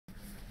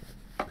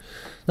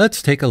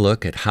Let's take a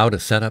look at how to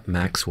set up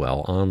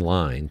Maxwell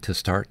online to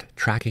start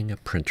tracking a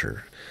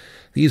printer.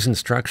 These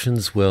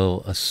instructions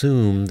will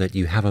assume that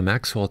you have a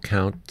Maxwell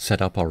account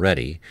set up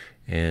already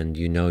and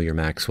you know your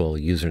Maxwell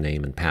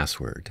username and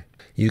password.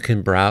 You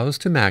can browse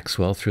to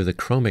Maxwell through the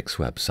CHROMiX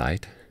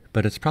website,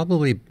 but it's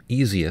probably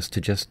easiest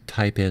to just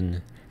type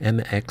in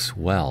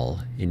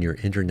MXWell in your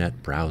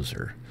internet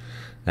browser.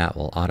 That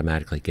will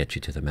automatically get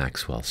you to the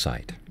Maxwell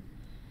site.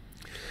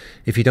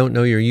 If you don't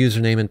know your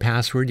username and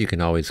password, you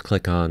can always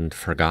click on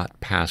Forgot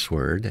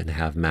Password and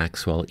have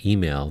Maxwell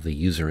email the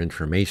user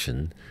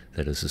information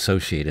that is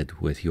associated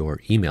with your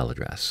email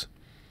address.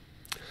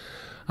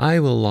 I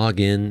will log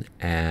in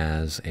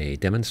as a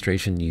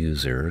demonstration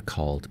user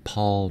called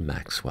Paul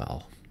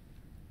Maxwell.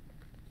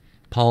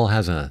 Paul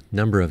has a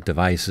number of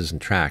devices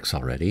and tracks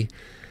already.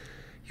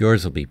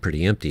 Yours will be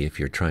pretty empty if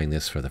you're trying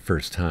this for the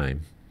first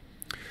time.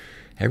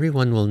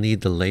 Everyone will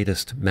need the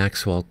latest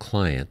Maxwell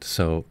client,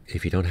 so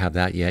if you don't have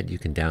that yet, you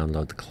can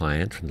download the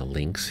client from the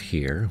links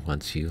here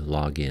once you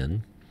log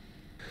in.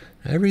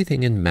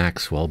 Everything in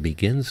Maxwell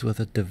begins with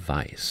a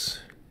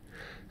device.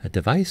 A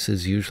device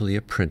is usually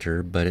a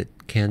printer, but it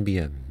can be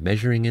a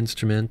measuring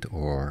instrument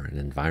or an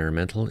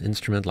environmental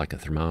instrument like a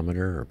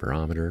thermometer or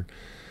barometer.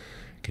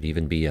 It could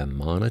even be a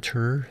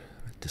monitor,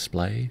 a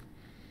display.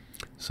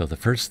 So the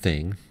first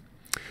thing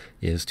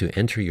is to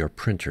enter your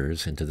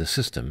printers into the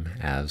system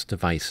as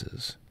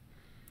devices.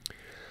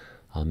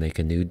 I'll make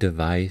a new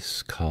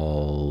device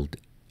called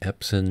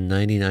Epson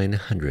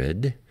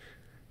 9900.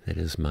 That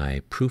is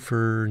my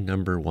proofer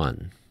number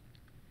 1.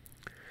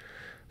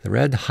 The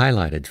red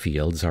highlighted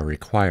fields are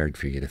required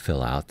for you to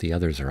fill out. The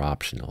others are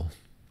optional.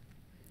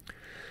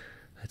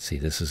 Let's see,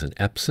 this is an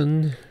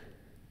Epson.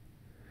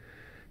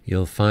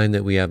 You'll find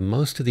that we have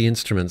most of the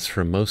instruments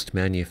from most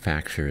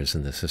manufacturers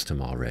in the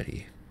system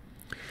already.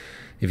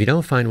 If you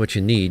don't find what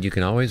you need, you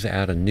can always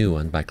add a new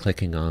one by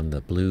clicking on the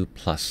blue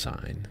plus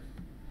sign.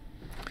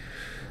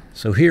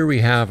 So here we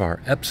have our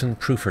Epson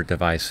proofer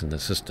device in the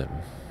system.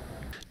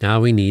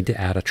 Now we need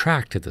to add a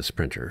track to this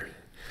printer.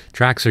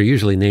 Tracks are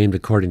usually named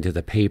according to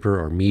the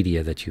paper or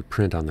media that you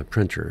print on the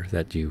printer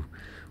that you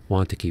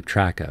want to keep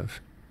track of.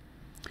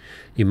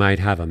 You might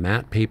have a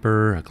matte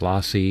paper, a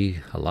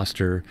glossy, a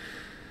luster.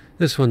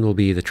 This one will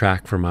be the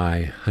track for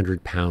my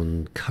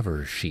 100-pound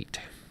cover sheet.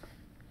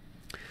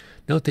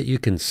 Note that you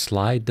can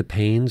slide the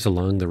panes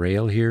along the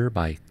rail here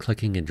by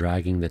clicking and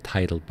dragging the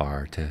title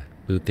bar to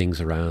move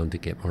things around to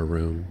get more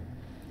room.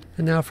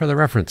 And now for the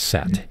reference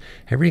set.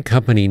 Every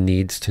company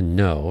needs to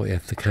know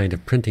if the kind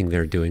of printing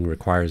they're doing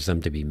requires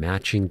them to be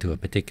matching to a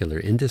particular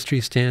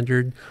industry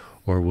standard,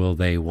 or will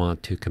they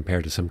want to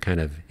compare to some kind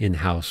of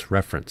in-house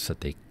reference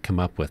that they come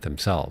up with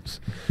themselves.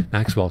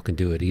 Maxwell can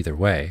do it either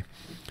way.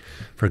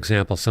 For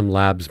example, some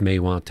labs may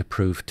want to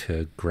proof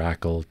to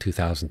Grackle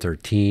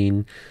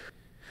 2013,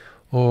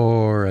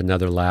 or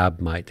another lab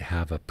might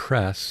have a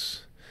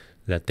press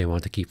that they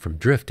want to keep from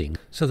drifting,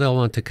 so they'll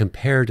want to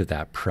compare to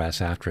that press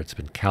after it's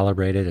been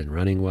calibrated and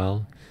running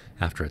well,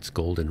 after its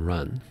golden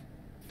run.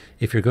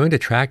 If you're going to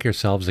track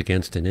yourselves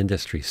against an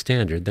industry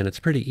standard, then it's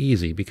pretty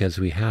easy because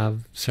we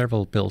have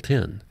several built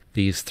in.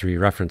 These 3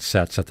 reference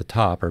sets at the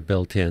top are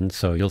built in,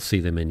 so you'll see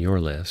them in your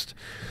list.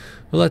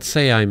 Well, let's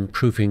say I'm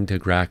proofing to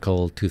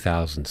Grackle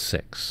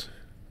 2006.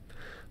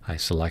 I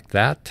select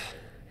that,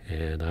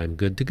 and I'm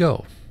good to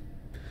go.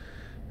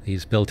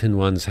 These built-in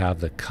ones have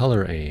the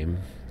color aim,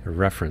 the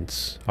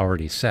reference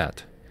already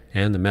set,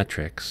 and the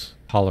metrics,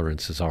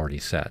 tolerance is already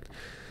set.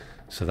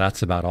 So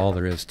that's about all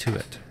there is to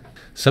it.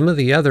 Some of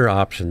the other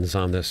options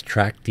on this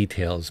track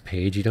details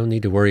page you don't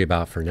need to worry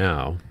about for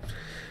now.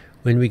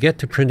 When we get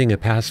to printing a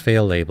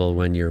pass-fail label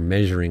when you're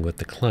measuring with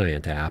the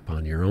client app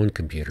on your own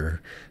computer,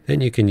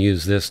 then you can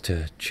use this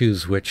to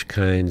choose which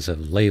kinds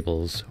of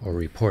labels or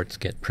reports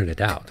get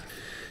printed out.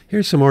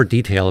 Here's some more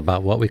detail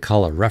about what we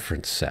call a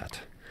reference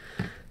set.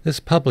 This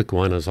public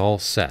one is all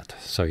set,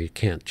 so you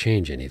can't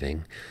change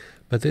anything,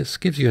 but this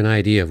gives you an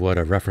idea of what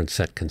a reference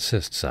set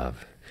consists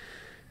of.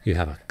 You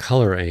have a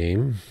color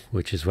aim,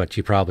 which is what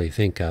you probably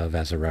think of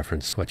as a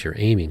reference, what you're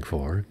aiming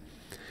for.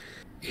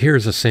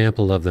 Here's a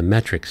sample of the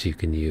metrics you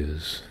can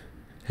use,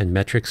 and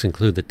metrics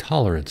include the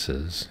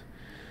tolerances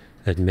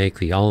that make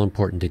the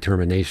all-important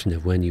determination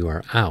of when you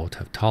are out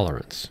of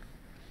tolerance.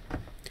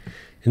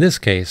 In this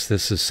case,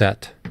 this is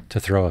set to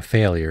throw a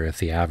failure if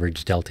the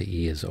average delta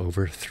E is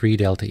over 3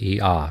 delta E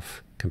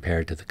off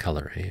compared to the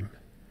color aim.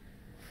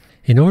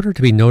 In order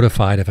to be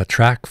notified if a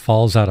track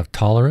falls out of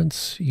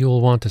tolerance, you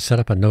will want to set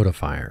up a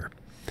notifier.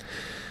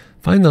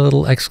 Find the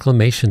little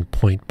exclamation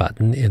point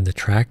button in the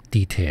track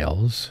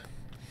details.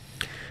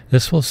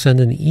 This will send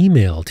an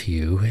email to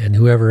you and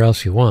whoever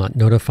else you want,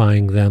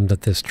 notifying them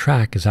that this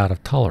track is out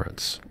of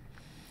tolerance.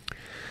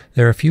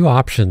 There are a few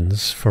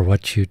options for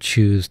what you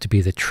choose to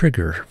be the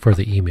trigger for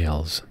the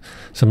emails.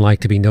 Some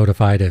like to be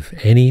notified if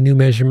any new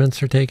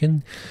measurements are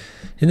taken.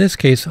 In this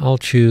case, I'll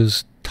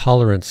choose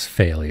tolerance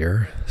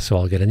failure, so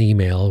I'll get an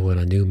email when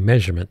a new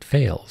measurement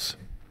fails.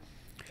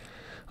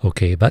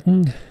 OK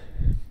button.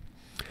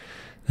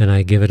 Then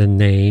I give it a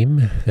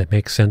name that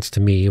makes sense to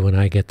me when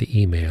I get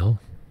the email.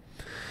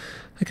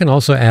 I can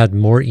also add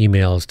more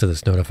emails to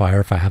this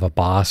notifier if I have a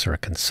boss or a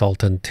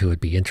consultant who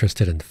would be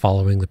interested in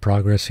following the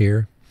progress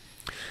here.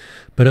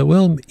 But it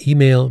will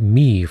email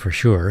me for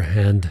sure,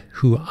 and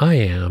who I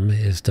am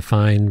is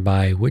defined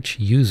by which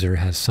user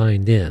has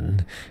signed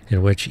in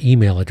and which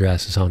email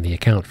address is on the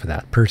account for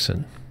that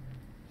person.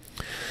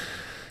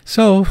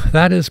 So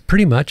that is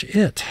pretty much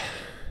it.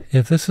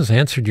 If this has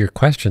answered your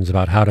questions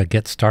about how to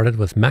get started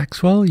with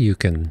Maxwell, you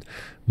can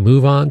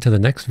move on to the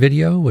next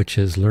video, which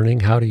is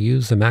learning how to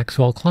use the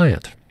Maxwell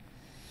client.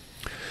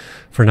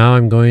 For now,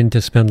 I'm going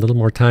to spend a little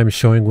more time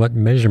showing what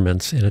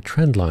measurements in a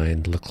trend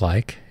line look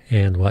like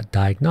and what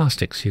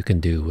diagnostics you can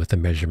do with the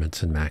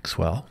measurements in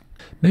Maxwell.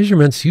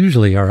 Measurements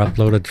usually are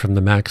uploaded from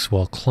the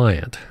Maxwell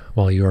client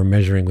while you are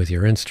measuring with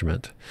your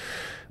instrument.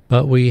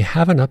 But we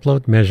have an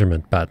Upload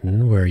Measurement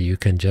button where you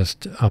can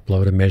just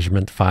upload a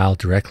measurement file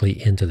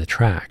directly into the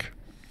track.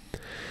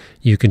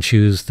 You can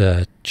choose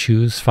the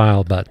Choose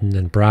File button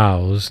and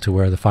browse to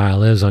where the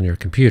file is on your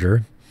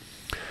computer,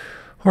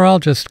 or I'll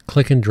just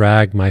click and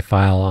drag my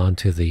file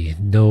onto the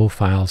No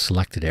File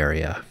Selected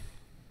area.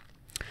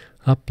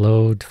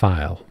 Upload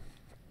File.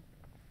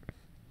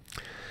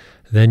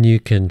 Then you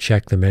can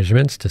check the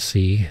measurements to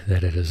see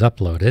that it is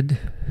uploaded.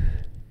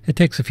 It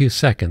takes a few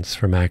seconds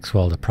for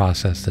Maxwell to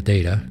process the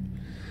data.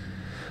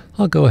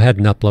 I'll go ahead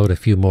and upload a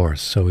few more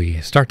so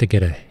we start to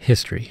get a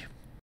history.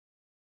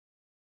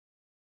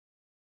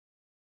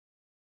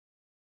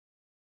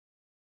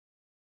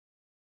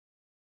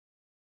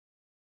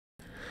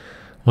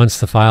 Once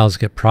the files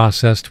get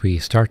processed, we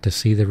start to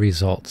see the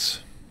results.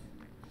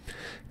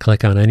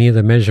 Click on any of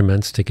the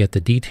measurements to get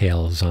the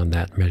details on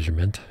that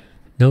measurement.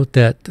 Note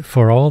that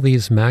for all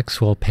these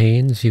Maxwell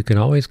panes, you can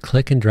always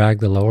click and drag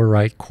the lower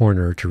right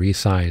corner to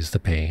resize the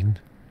pane.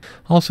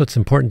 Also, it's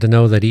important to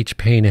know that each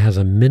pane has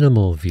a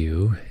minimal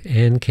view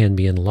and can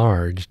be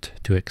enlarged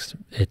to its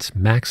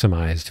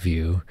maximized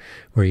view,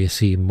 where you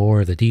see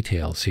more of the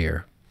details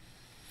here.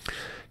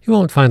 You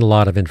won't find a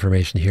lot of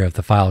information here if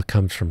the file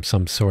comes from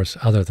some source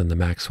other than the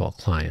Maxwell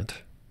client.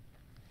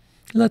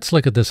 Let's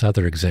look at this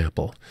other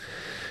example.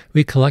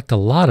 We collect a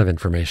lot of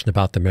information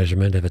about the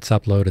measurement if it's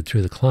uploaded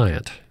through the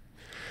client.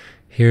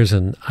 Here's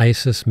an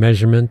ISIS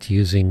measurement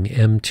using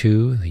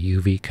M2, the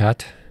UV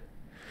cut,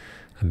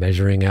 a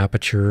measuring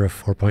aperture of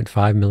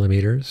 4.5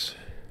 millimeters,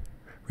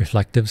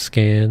 reflective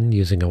scan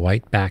using a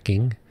white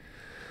backing,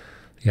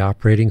 the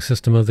operating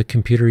system of the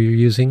computer you're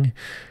using.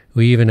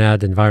 We even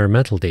add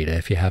environmental data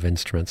if you have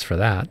instruments for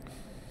that.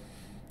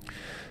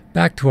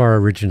 Back to our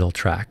original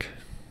track.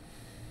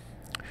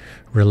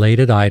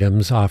 Related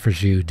Items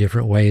offers you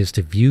different ways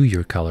to view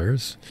your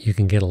colors. You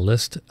can get a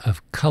list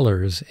of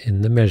colors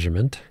in the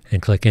measurement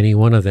and click any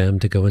one of them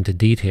to go into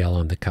detail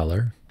on the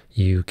color.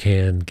 You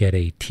can get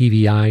a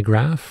TVI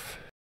graph.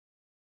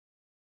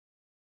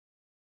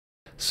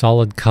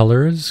 Solid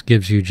Colors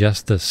gives you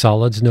just the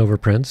solids and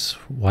overprints,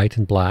 white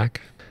and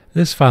black.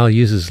 This file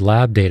uses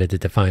lab data to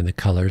define the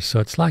colors, so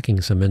it's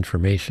lacking some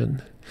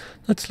information.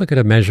 Let's look at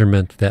a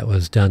measurement that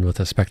was done with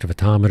a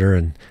spectrophotometer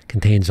and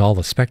contains all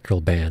the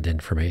spectral band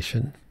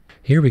information.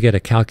 Here we get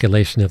a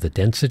calculation of the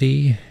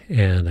density,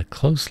 and a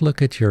close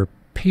look at your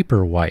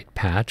paper white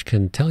patch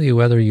can tell you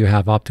whether you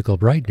have optical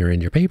brightener in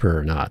your paper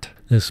or not.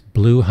 This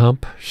blue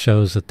hump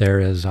shows that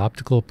there is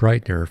optical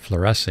brightener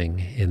fluorescing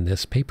in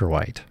this paper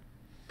white.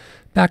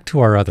 Back to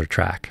our other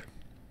track.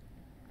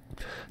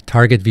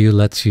 Target View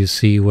lets you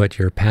see what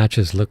your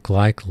patches look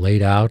like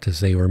laid out as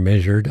they were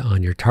measured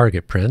on your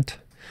target print.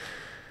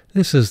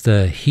 This is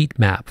the heat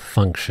map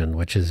function,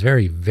 which is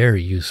very,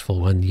 very useful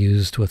when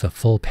used with a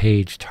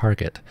full-page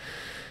target.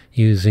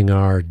 Using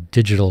our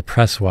digital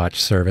press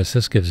watch service,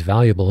 this gives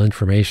valuable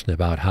information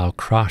about how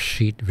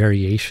cross-sheet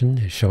variation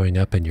is showing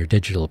up in your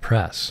digital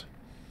press.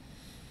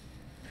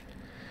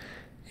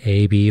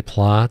 A-B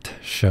plot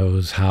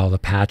shows how the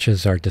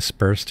patches are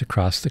dispersed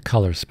across the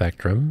color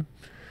spectrum.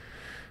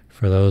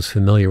 For those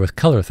familiar with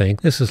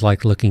ColorThink, this is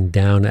like looking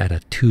down at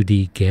a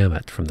 2D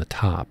gamut from the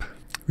top.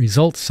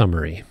 Results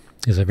Summary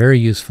is a very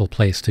useful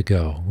place to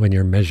go when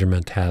your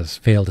measurement has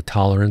failed a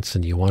tolerance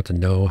and you want to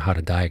know how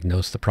to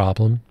diagnose the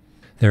problem.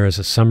 There is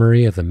a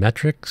summary of the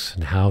metrics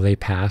and how they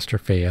passed or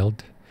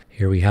failed.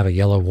 Here we have a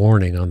yellow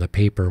warning on the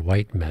paper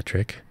white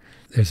metric.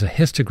 There's a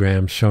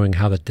histogram showing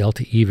how the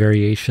delta E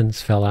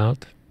variations fell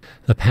out.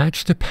 The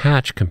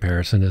patch-to-patch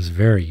comparison is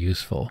very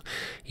useful.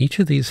 Each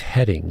of these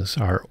headings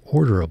are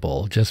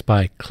orderable just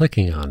by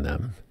clicking on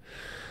them.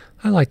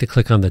 I like to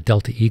click on the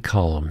delta E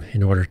column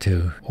in order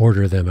to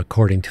order them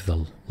according to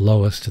the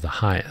lowest to the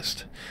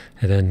highest,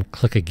 and then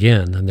click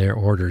again and they're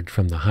ordered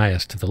from the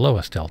highest to the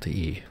lowest delta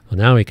E. Well,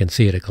 now we can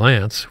see at a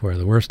glance where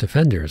the worst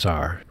offenders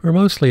are. We're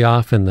mostly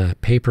off in the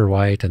paper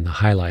white and the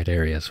highlight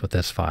areas with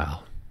this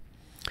file.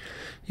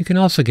 You can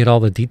also get all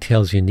the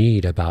details you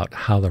need about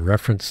how the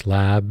reference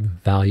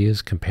lab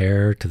values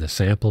compare to the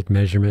sampled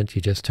measurement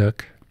you just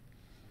took.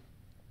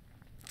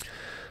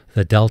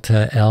 The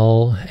delta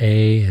L,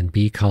 A, and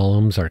B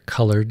columns are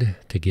colored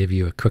to give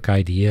you a quick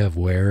idea of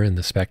where in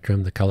the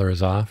spectrum the color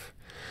is off.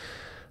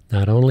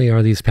 Not only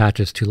are these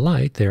patches too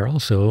light, they're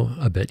also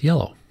a bit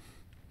yellow.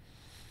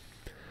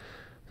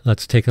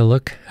 Let's take a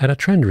look at a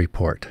trend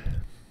report.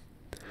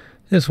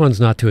 This one's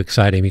not too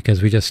exciting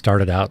because we just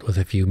started out with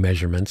a few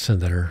measurements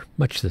and that are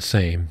much the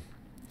same.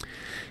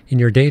 In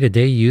your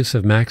day-to-day use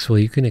of Maxwell,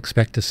 you can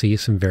expect to see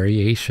some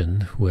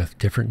variation with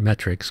different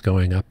metrics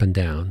going up and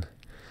down.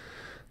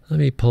 Let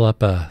me pull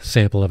up a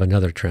sample of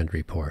another trend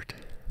report.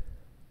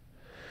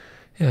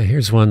 Yeah,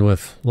 here's one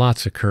with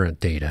lots of current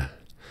data.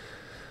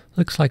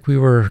 Looks like we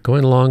were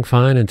going along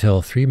fine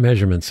until 3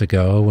 measurements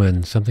ago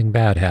when something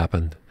bad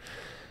happened.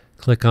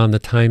 Click on the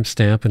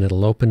timestamp and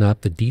it'll open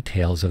up the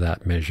details of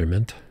that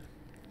measurement.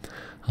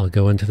 I'll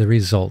go into the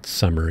results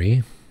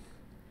summary.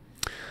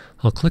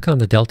 I'll click on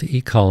the delta E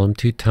column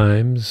 2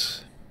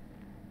 times,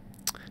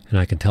 and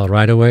I can tell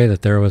right away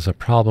that there was a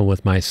problem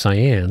with my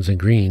cyans and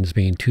greens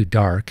being too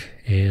dark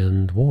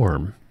and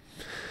warm.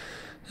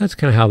 That's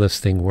kind of how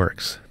this thing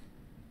works.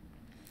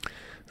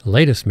 The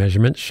latest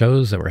measurement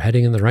shows that we're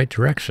heading in the right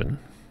direction.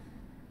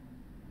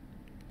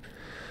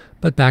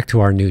 But back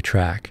to our new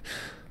track.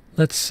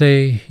 Let's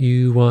say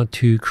you want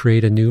to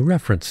create a new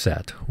reference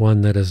set,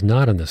 one that is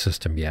not in the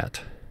system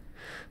yet.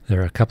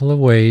 There are a couple of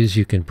ways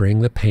you can bring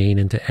the pane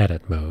into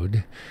edit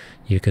mode.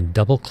 You can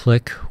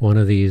double-click one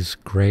of these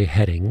gray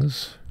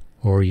headings,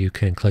 or you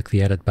can click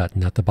the edit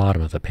button at the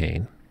bottom of the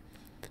pane.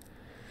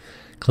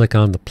 Click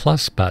on the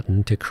plus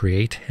button to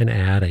create and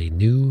add a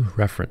new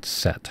reference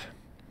set.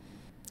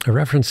 A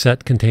reference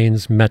set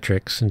contains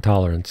metrics and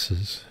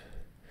tolerances,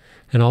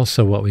 and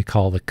also what we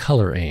call the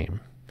color aim.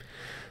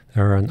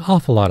 There are an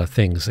awful lot of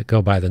things that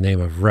go by the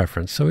name of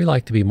reference, so we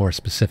like to be more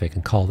specific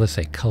and call this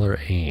a color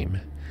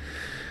aim.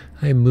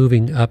 I'm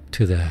moving up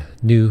to the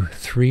new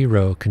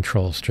 3-row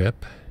control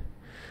strip,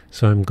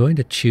 so I'm going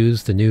to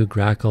choose the new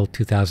Grackle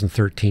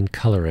 2013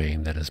 color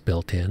aim that is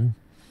built in.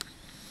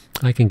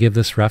 I can give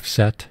this ref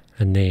set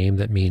a name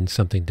that means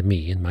something to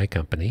me in my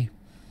company.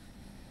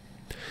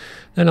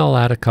 Then I'll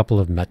add a couple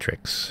of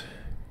metrics.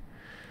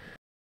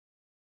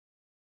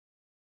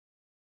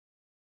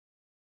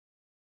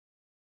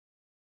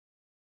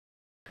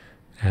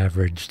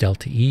 Average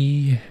delta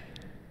E.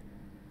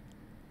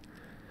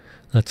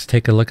 Let's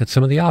take a look at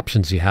some of the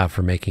options you have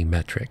for making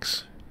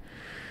metrics.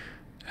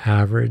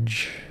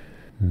 Average,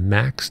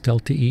 max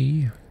delta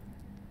E.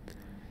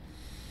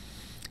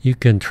 You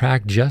can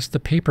track just the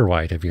paper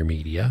white of your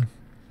media.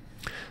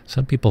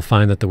 Some people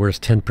find that the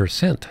worst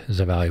 10% is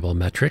a valuable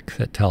metric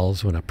that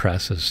tells when a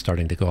press is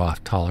starting to go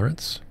off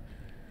tolerance.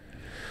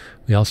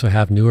 We also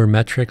have newer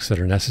metrics that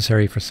are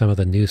necessary for some of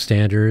the new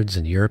standards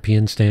and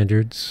European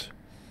standards.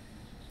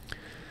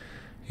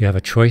 You have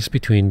a choice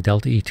between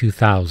delta E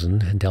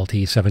 2000 and delta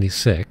E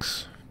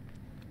 76.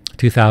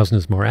 2000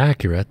 is more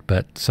accurate,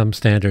 but some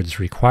standards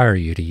require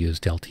you to use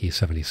delta E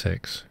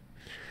 76.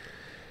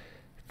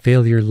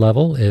 Failure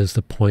level is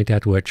the point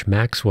at which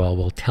Maxwell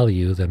will tell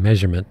you the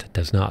measurement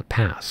does not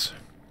pass.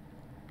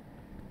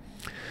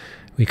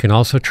 We can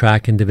also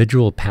track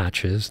individual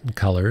patches and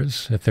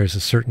colors if there's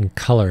a certain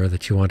color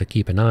that you want to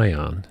keep an eye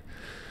on.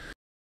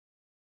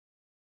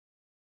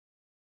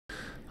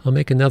 I'll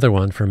make another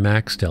one for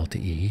max delta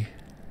E.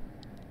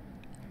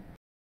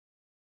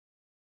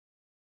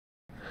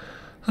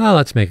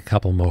 Let's make a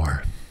couple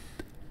more.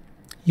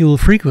 You will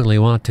frequently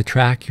want to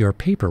track your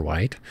paper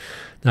white.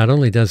 Not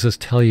only does this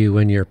tell you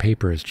when your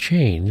paper is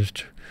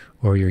changed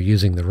or you're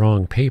using the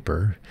wrong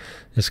paper,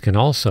 this can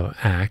also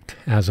act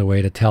as a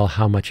way to tell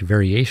how much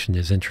variation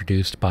is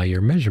introduced by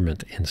your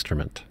measurement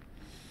instrument.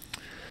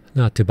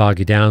 Not to bog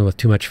you down with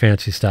too much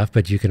fancy stuff,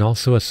 but you can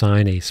also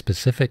assign a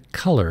specific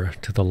color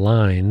to the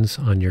lines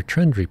on your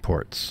trend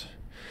reports.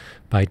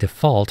 By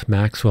default,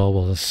 Maxwell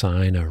will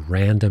assign a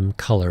random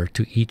color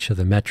to each of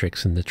the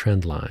metrics in the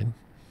trend line.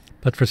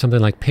 But for something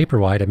like paper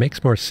white, it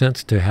makes more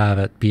sense to have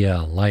it be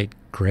a light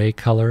gray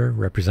color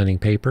representing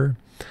paper.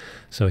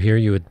 So here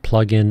you would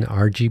plug in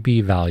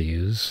RGB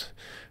values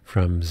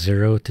from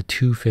 0 to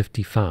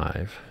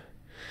 255.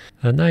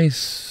 A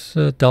nice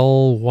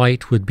dull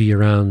white would be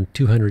around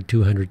 200,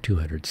 200,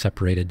 200,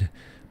 separated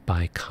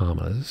by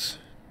commas.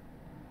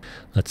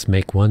 Let's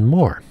make one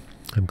more.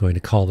 I'm going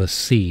to call this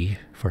C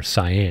for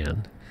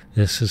cyan.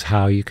 This is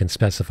how you can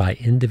specify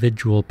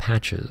individual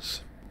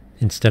patches.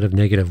 Instead of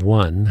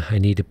 -1, I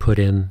need to put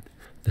in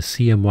the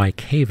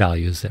CMYK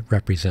values that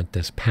represent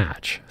this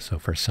patch. So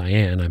for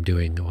cyan, I'm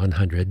doing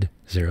 100,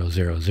 0,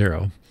 0,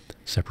 0,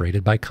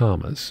 separated by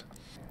commas.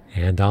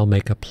 And I'll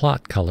make a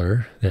plot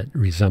color that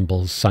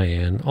resembles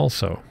cyan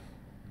also.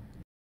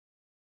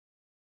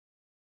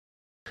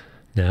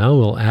 Now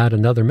we'll add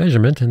another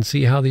measurement and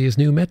see how these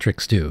new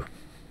metrics do.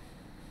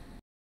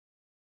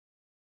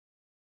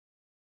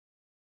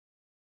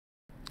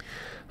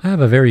 I have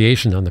a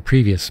variation on the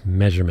previous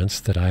measurements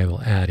that I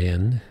will add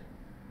in.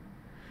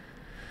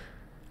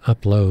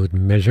 Upload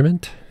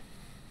measurement.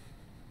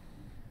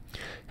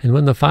 And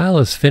when the file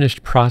is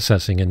finished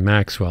processing in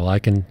Maxwell, I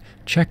can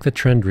check the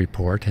trend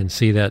report and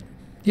see that,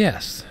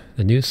 yes,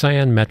 the new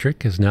cyan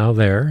metric is now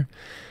there,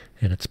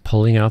 and it's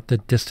pulling out the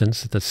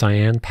distance that the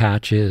cyan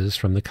patch is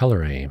from the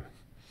color aim.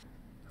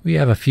 We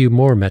have a few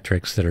more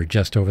metrics that are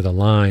just over the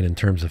line in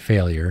terms of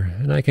failure,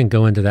 and I can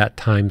go into that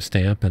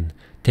timestamp and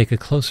take a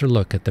closer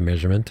look at the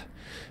measurement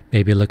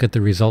Maybe look at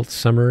the results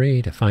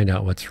summary to find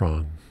out what's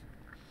wrong.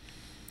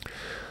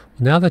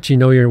 Now that you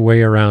know your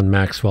way around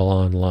Maxwell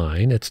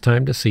online, it's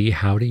time to see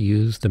how to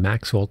use the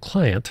Maxwell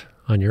client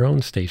on your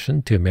own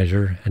station to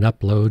measure and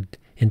upload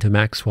into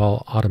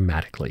Maxwell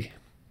automatically.